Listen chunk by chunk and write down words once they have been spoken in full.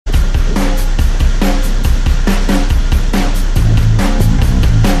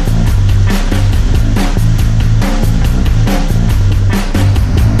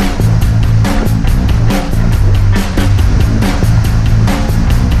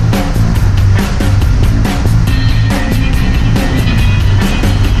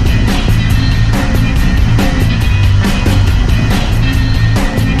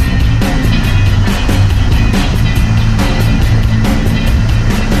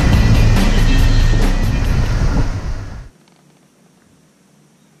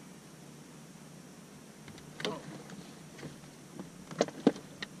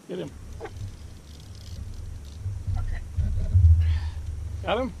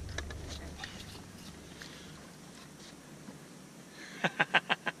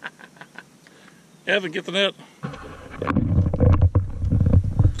Evan, get the net.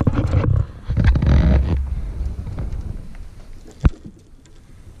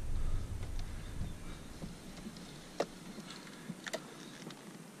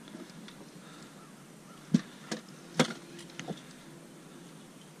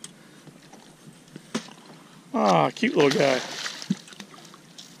 Ah, cute little guy.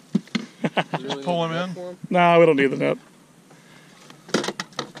 Just pull him in? No, we don't need the net.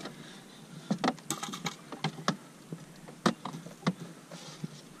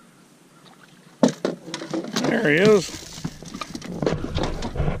 There he is.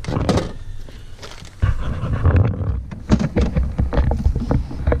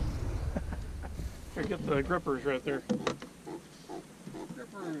 Forget the grippers right there.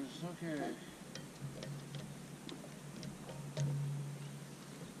 Grippers, okay.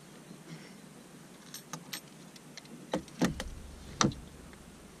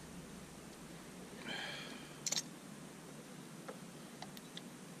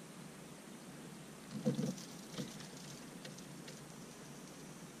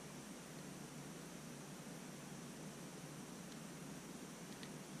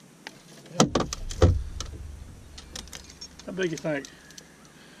 How big you think?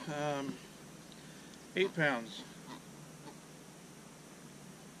 8 pounds.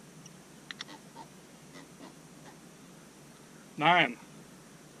 Nine.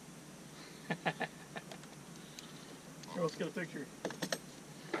 Here, let's get a picture.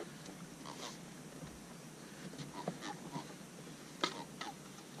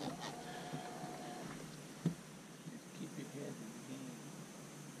 Keep your head in the game.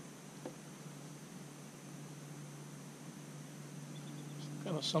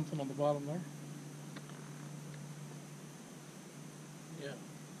 Kind of something on the bottom there. Yeah.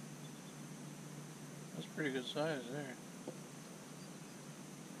 That's pretty good size there.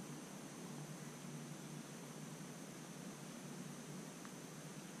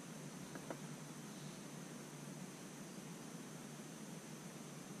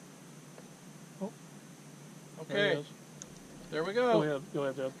 Oh. Okay. There we go. Go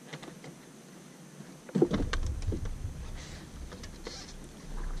ahead, Dad.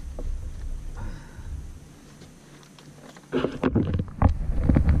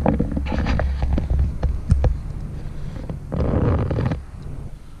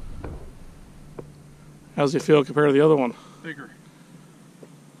 How's he feel compared to the other one? Bigger.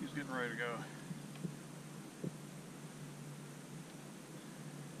 He's getting ready to go.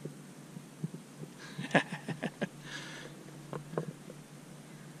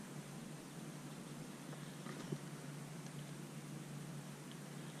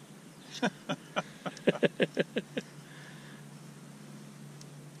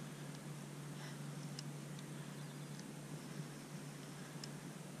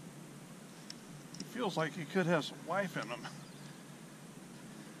 Feels like he could have some life in him.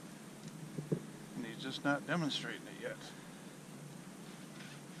 And he's just not demonstrating it yet.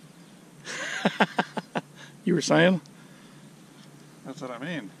 You were saying? That's what I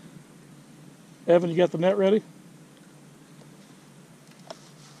mean. Evan, you got the net ready?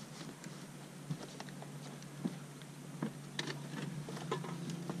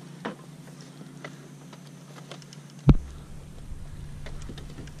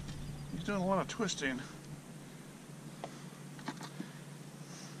 He's doing a lot of twisting.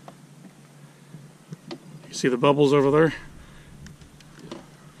 You see the bubbles over there?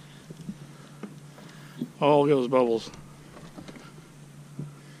 All goes bubbles.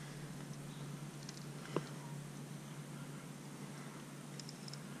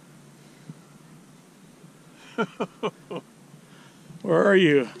 Where are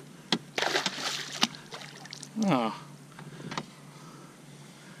you? Oh.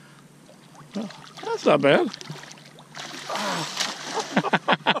 Well, that's not bad.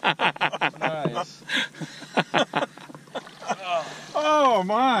 Nice. Oh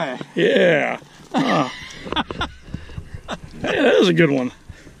my! Yeah. Oh. Hey, that is a good one.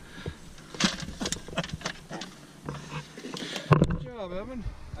 Good job, Evan.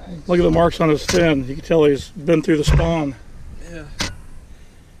 Look at the marks on his fin. You can tell he's been through the spawn. Yeah.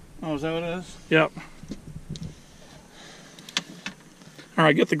 Oh, is that what it is? Yep. All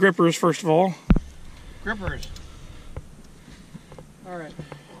right, get the grippers first of all. Grippers. All right.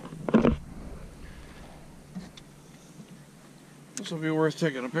 This will be worth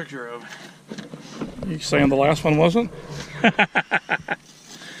taking a picture of. You saying the last one wasn't?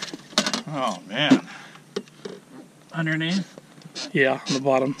 Oh man. Underneath? Yeah, on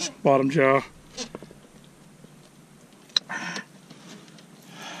the bottom jaw.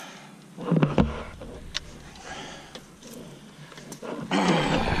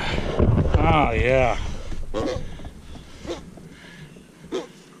 Oh, yeah.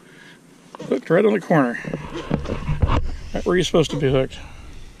 Hooked right on the corner. Right where you're supposed to be hooked.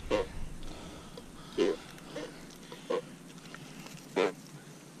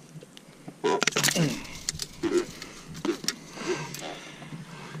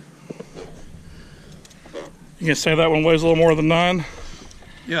 You can say that one weighs a little more than 9?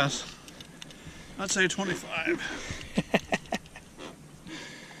 Yes. I'd say 25.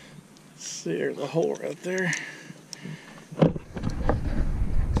 Let's see, there's a hole right there.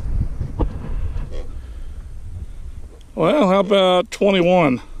 Well, how about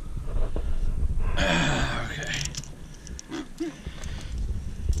 21? Okay.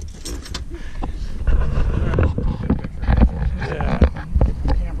 Yeah.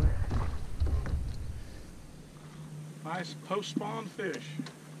 Camera. Nice post-spawn fish.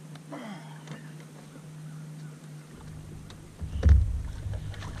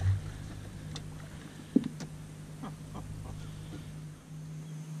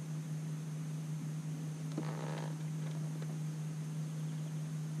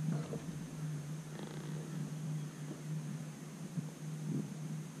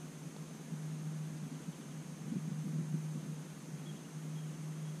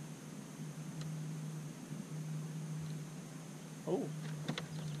 Oh,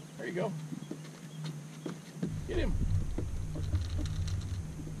 there you go. Get him.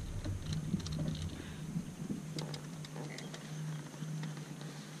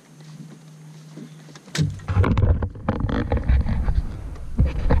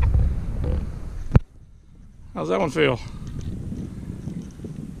 How's that one feel?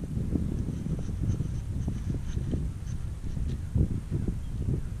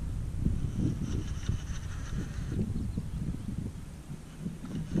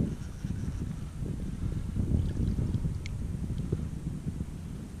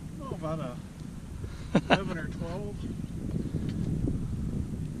 Oh, about a 11 or 12.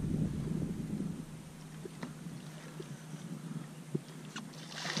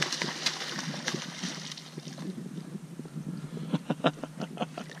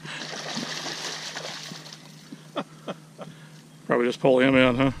 Probably just pull him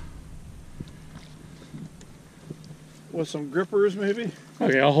in, huh? With some grippers, maybe?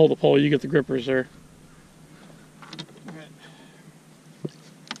 Okay, I'll hold the pole. You get the grippers there. Okay.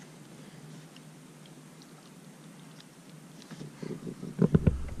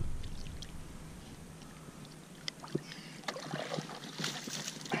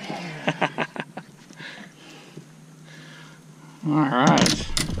 All right.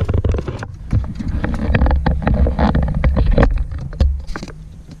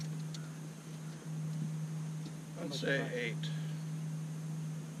 I'd say 8.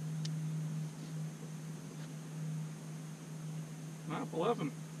 Not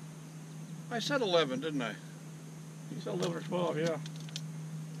 11. I said 11, didn't I? You said 11 or 12, yeah.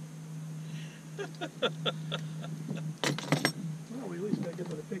 Well, we at least gotta get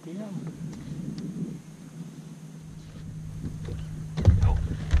to the picky end.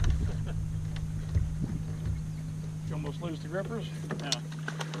 You almost lose the grippers? Yeah.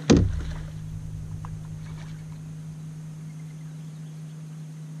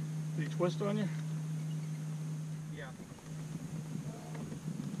 Did he twist on you? Yeah.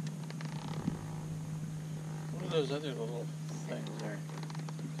 What are those other little things there?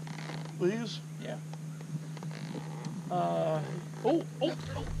 These? Yeah. Oh, oh, oh.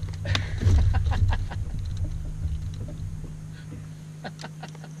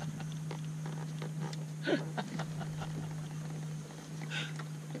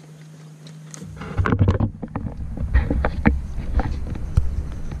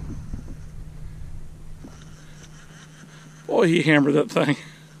 Boy, he hammered that thing.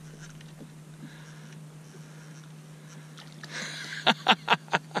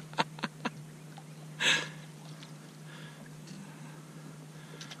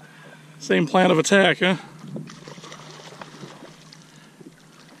 Same plan of attack, huh?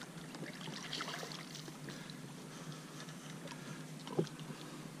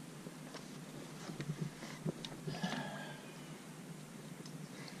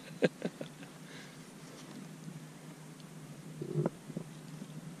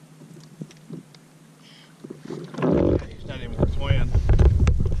 He's not even worth weighing.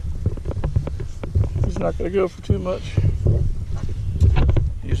 He's not going to go for too much.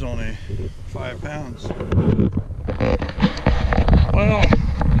 He's only 5 pounds. Well,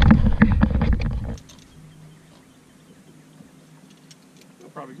 he'll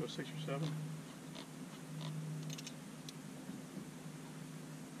probably go 6 or 7.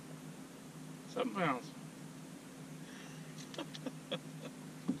 7 pounds.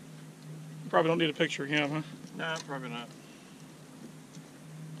 Probably don't need a picture of him, huh? Nah, probably not.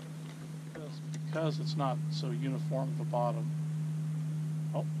 Because it's not so uniform at the bottom.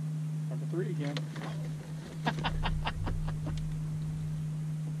 Oh, number 3 again.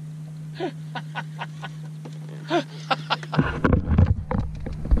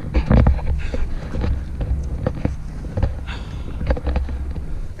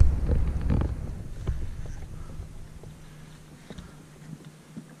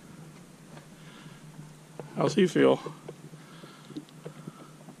 How's he feel?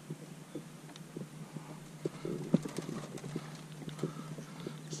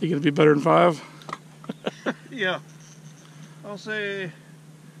 Is he going to be better than 5? Yeah. I'll say...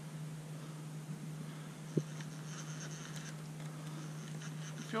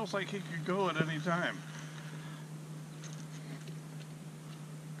 feels like he could go at any time.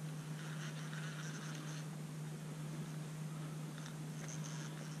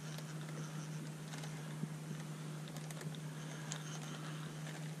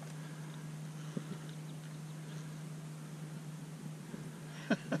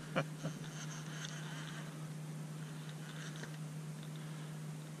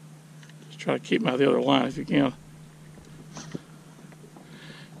 Just try to keep him out of the other line if you can.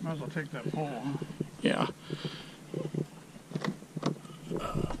 Might as well take that pole. Yeah.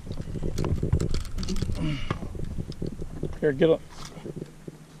 Here, get up.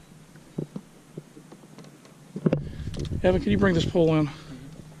 Evan, can you bring this pole in?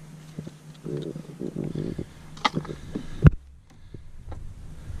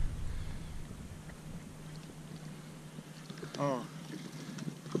 Oh.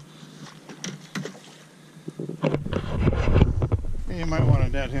 You might want to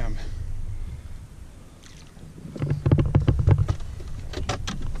dead him.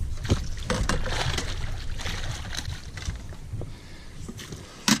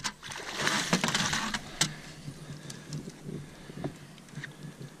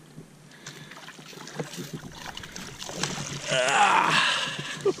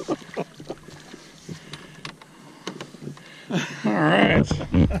 All right.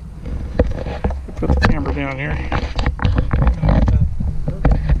 Put the camera down here.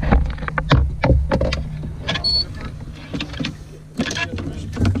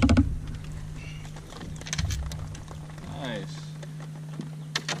 Nice.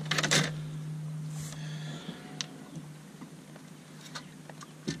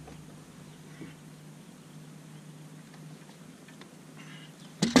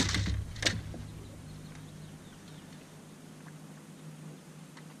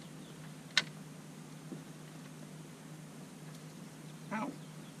 Ow.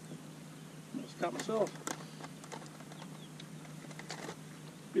 Almost got myself.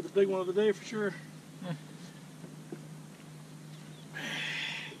 Be the big one of the day for sure. I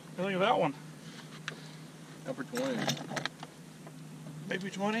think of that one. Upper 20s. Maybe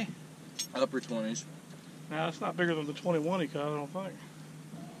 20? Upper 20s. Nah, it's not bigger than the 21 he caught, I don't think.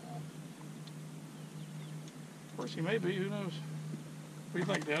 Of course, he may be, who knows? What do you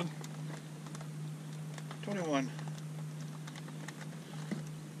think, Dad? 21.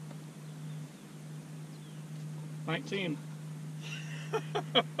 $19.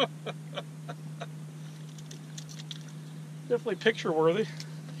 Definitely picture worthy.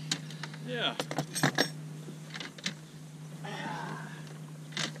 Yeah.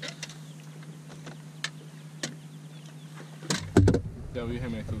 W,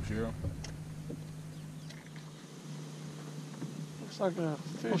 him and Cook Zero. Looks like a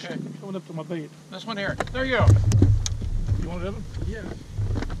fish Okay. coming up to my bait. This one here. There you go. You want it, Evan? Yeah.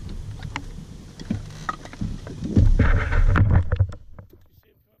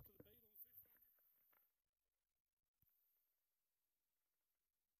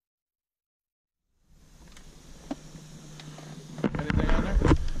 Anything on there?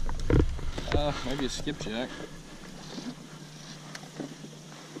 Maybe a skipjack.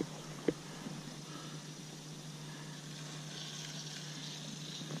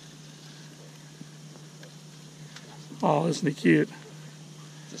 Oh, isn't he cute?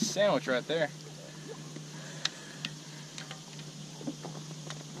 It's a sandwich right there.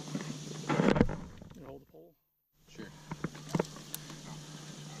 You hold the pole. Sure.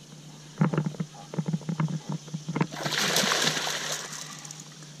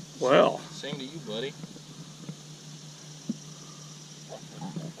 Well, Same to you, buddy.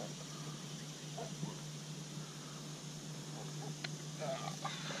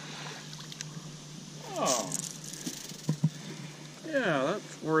 Oh. Yeah,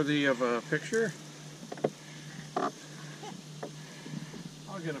 that's worthy of a picture. I'll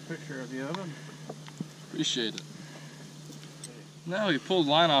get a picture of you, Evan. Appreciate it. No, he pulled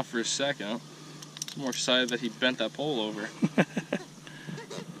line off for a second. I was more excited that he bent that pole over.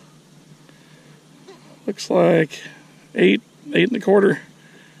 Looks like 8 1/4.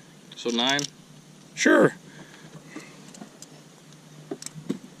 So 9? Sure.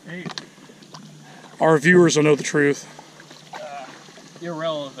 8. Our viewers will know the truth.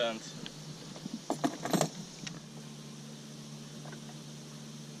 Irrelevant.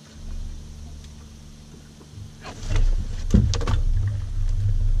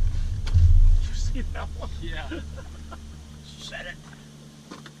 You see that one? Yeah. Set it.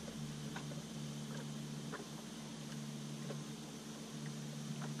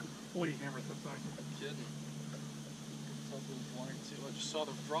 Holy hammered that thing. Kidding. Tough little blank too. I just saw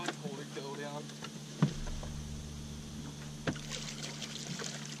the rod holder go down.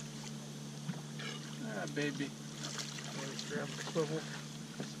 Ah, baby. Let's grab the swivel.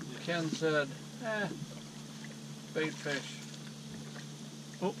 Ken said, bait fish.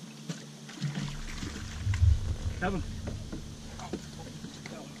 Oh. Kevin.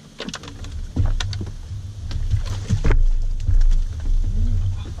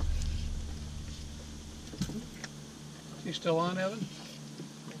 Is he still on, Evan? I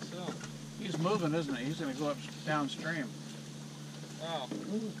think so. He's moving, isn't he? He's going to go up downstream. Oh.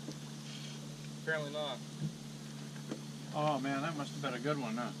 Apparently not. Oh man, that must have been a good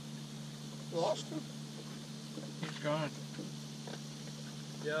one, huh? Lost him? He's gone.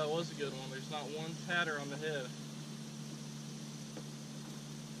 Yeah, it was a good one. There's not one tatter on the head.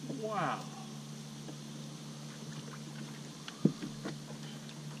 Wow.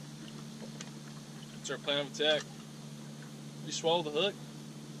 It's our plan of attack. You swallow the hook?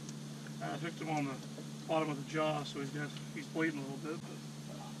 I hooked him on the bottom of the jaw, so he's bleeding a little bit, but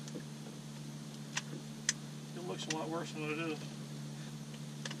it looks a lot worse than what it is.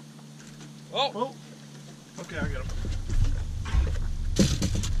 Oh! Oh! Okay, I got him.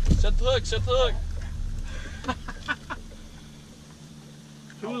 Set the hook, set the hook!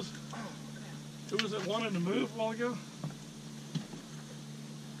 Who was it wanting to move a while ago?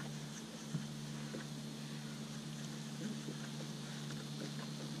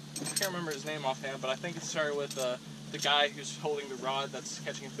 I can't remember his name offhand, but I think it started with the guy who's holding the rod that's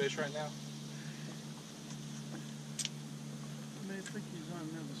catching a fish right now. I may think he's on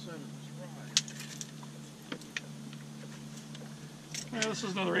the other side of this rod. Yeah, this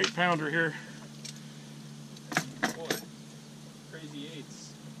is another 8-pounder here. Boy, crazy 8s.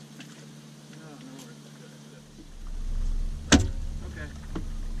 Okay.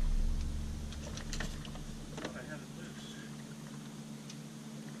 Thought I had it loose.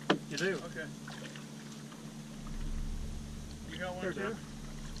 You do? Okay. You got one too?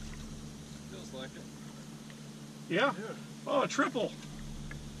 Feels like it. Yeah? Oh, a triple.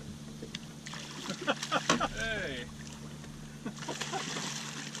 Hey!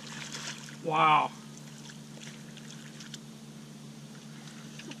 Wow.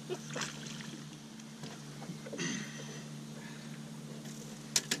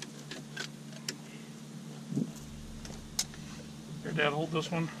 Here, Dad, hold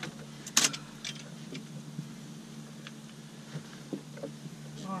this one.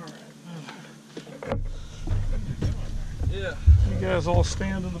 Alright. Yeah. You guys all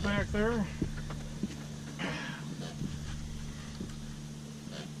stand in the back there.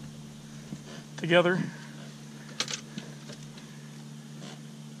 Together.